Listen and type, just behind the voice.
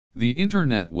The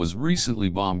internet was recently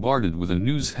bombarded with a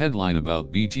news headline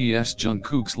about BTS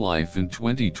Jungkook's life in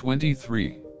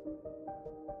 2023.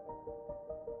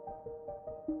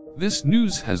 This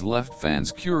news has left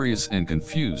fans curious and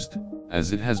confused,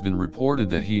 as it has been reported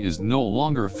that he is no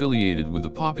longer affiliated with the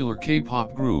popular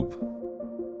K-pop group.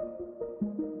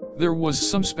 There was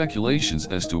some speculations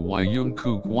as to why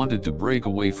Jungkook wanted to break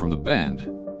away from the band,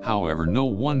 however no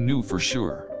one knew for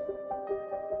sure.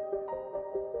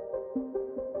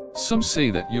 Some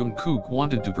say that Jungkook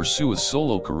wanted to pursue a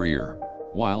solo career,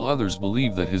 while others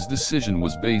believe that his decision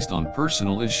was based on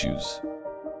personal issues.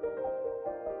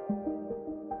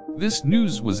 This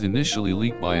news was initially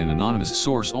leaked by an anonymous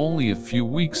source only a few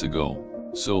weeks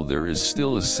ago, so there is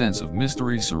still a sense of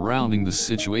mystery surrounding the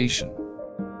situation.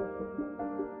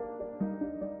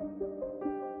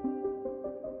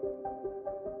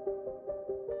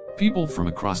 People from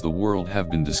across the world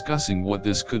have been discussing what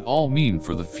this could all mean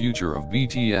for the future of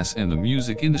BTS and the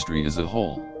music industry as a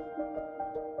whole.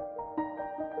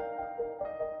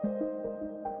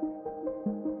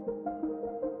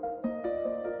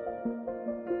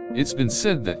 It's been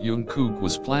said that Jungkook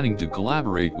was planning to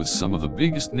collaborate with some of the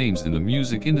biggest names in the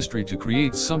music industry to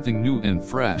create something new and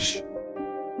fresh.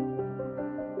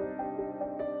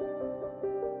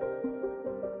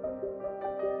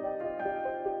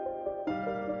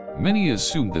 Many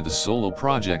assumed that the solo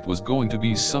project was going to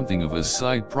be something of a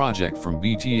side project from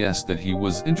BTS that he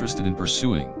was interested in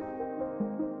pursuing.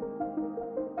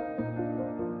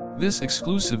 This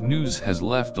exclusive news has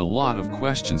left a lot of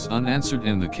questions unanswered,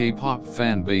 and the K-pop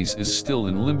fan base is still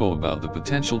in limbo about the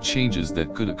potential changes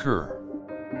that could occur.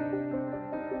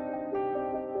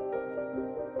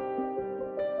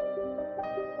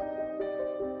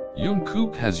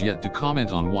 Jungkook has yet to comment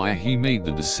on why he made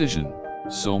the decision,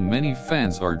 so many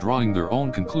fans are drawing their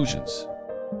own conclusions.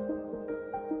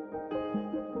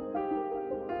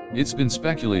 It's been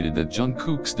speculated that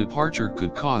Jungkook's departure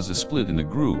could cause a split in the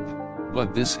group,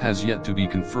 but this has yet to be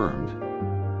confirmed.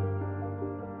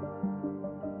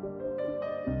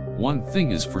 One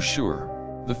thing is for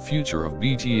sure, the future of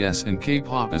BTS and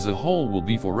K-pop as a whole will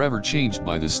be forever changed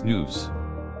by this news.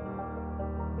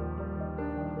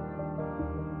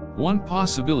 One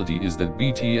possibility is that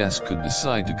BTS could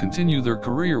decide to continue their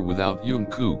career without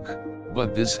Jungkook,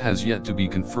 but this has yet to be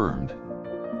confirmed.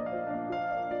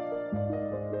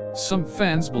 Some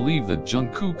fans believe that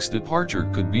Jungkook's departure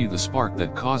could be the spark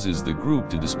that causes the group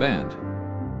to disband.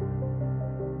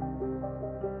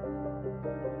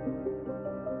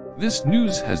 This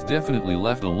news has definitely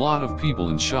left a lot of people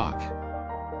in shock.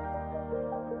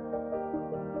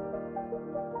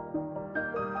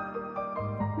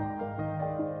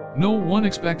 No one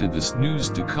expected this news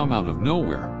to come out of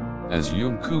nowhere, as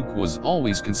Jungkook was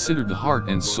always considered the heart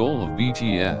and soul of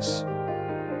BTS.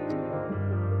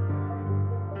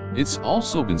 It's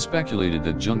also been speculated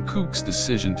that Jungkook's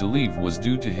decision to leave was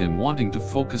due to him wanting to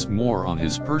focus more on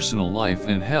his personal life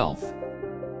and health.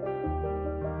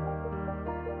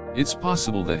 It's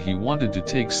possible that he wanted to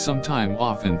take some time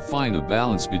off and find a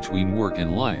balance between work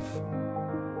and life.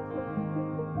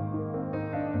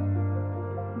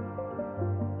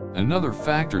 Another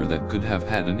factor that could have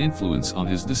had an influence on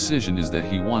his decision is that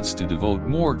he wants to devote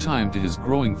more time to his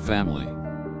growing family.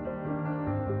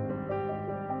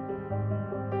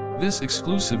 This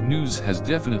exclusive news has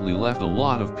definitely left a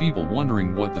lot of people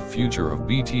wondering what the future of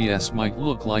BTS might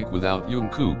look like without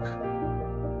Jungkook.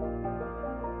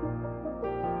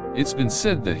 It's been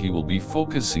said that he will be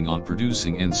focusing on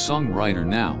producing and songwriter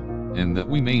now, and that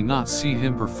we may not see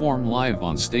him perform live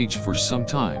on stage for some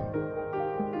time.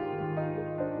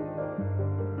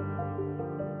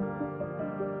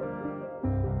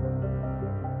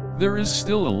 There is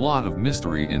still a lot of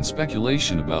mystery and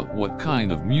speculation about what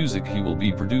kind of music he will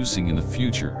be producing in the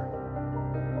future.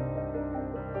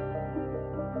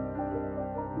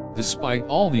 Despite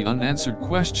all the unanswered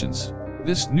questions,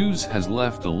 this news has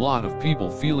left a lot of people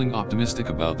feeling optimistic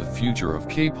about the future of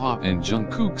K-pop and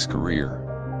Jungkook's career.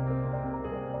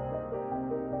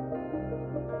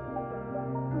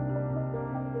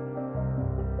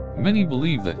 Many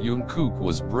believe that Jungkook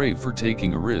was brave for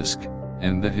taking a risk,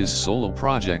 and that his solo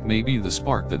project may be the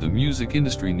spark that the music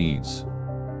industry needs.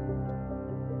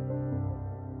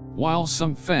 While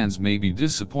some fans may be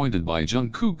disappointed by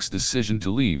Jungkook's decision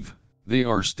to leave, they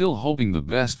are still hoping the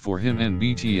best for him and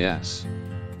BTS.